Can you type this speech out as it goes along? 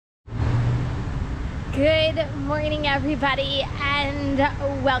Good morning, everybody, and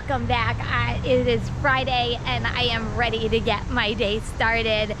welcome back. It is Friday and I am ready to get my day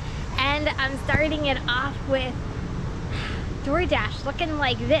started, and I'm starting it off with Doordash looking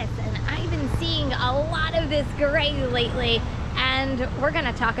like this. And I've been seeing a lot of this gray lately, and we're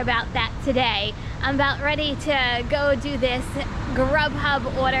gonna talk about that today. I'm about ready to go do this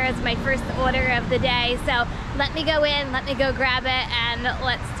Grubhub order. It's my first order of the day, so let me go in, let me go grab it, and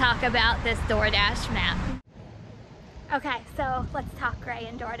let's talk about this Doordash map. Okay, so let's talk gray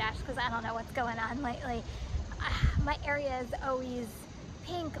and Doordash because I don't know what's going on lately. My area is always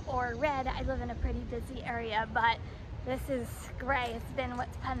pink or red. I live in a pretty busy area, but this is gray. It's been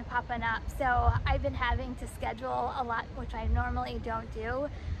what's been popping up. So I've been having to schedule a lot, which I normally don't do.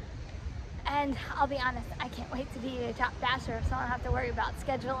 And I'll be honest, I can't wait to be a top dasher so I don't have to worry about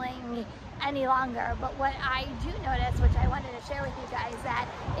scheduling any longer. But what I do notice, which I wanted to share with you guys, that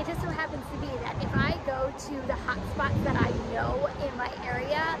it just so happens to be that if I go to the hot spots that I know in my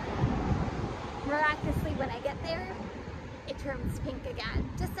area, miraculously when I get there, it turns pink again.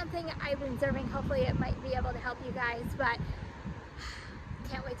 Just something I've been observing. Hopefully it might be able to help you guys, but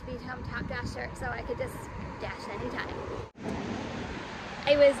can't wait to be home top dasher so I could just dash anytime.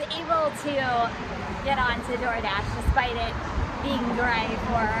 I was able to get onto Doordash despite it being gray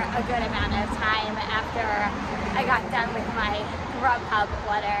for a good amount of time after I got done with my Grubhub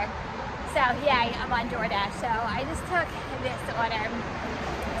order. So yeah, I'm on Doordash. So I just took this order,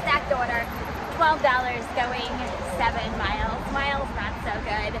 stacked order, $12 going 7 miles. Miles not so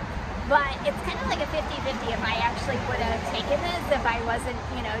good, but it's kind of like a 50-50 if I actually would have taken this if I wasn't,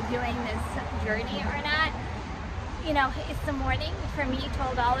 doing this journey or not. It's the morning. For me,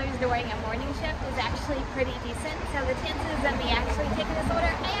 $12 during a morning shift is actually pretty decent. So the chances of me actually taking this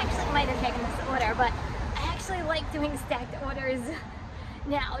order, I actually might have taken this order, but I actually like doing stacked orders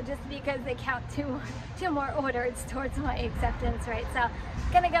now just because they count two more orders towards my acceptance, right? So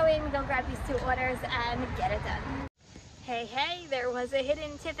gonna go in, go grab these 2 orders and get it done. Hey, there was a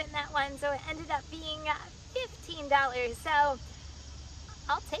hidden tip in that one, so it ended up being $15, so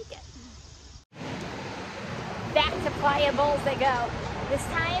I'll take it. Back to Pliables they go. This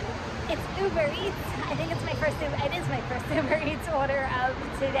time it's Uber Eats. I think it is my first Uber Eats order of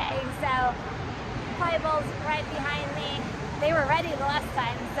today. So Pliables right behind me. They were ready the last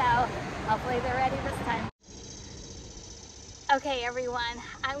time, so hopefully they're ready this time. Okay everyone,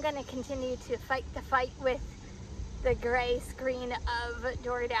 I'm gonna continue to fight the fight with the gray screen of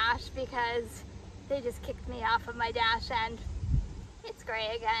Doordash because they just kicked me off of my dash and it's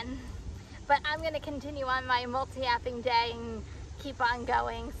gray again. But I'm going to continue on my multi-apping day and keep on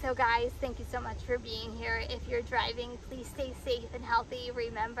going. So guys, thank you so much for being here. If you're driving, please stay safe and healthy.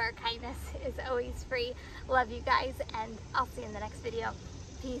 Remember, kindness is always free. Love you guys, and I'll see you in the next video.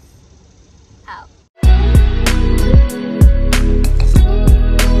 Peace out.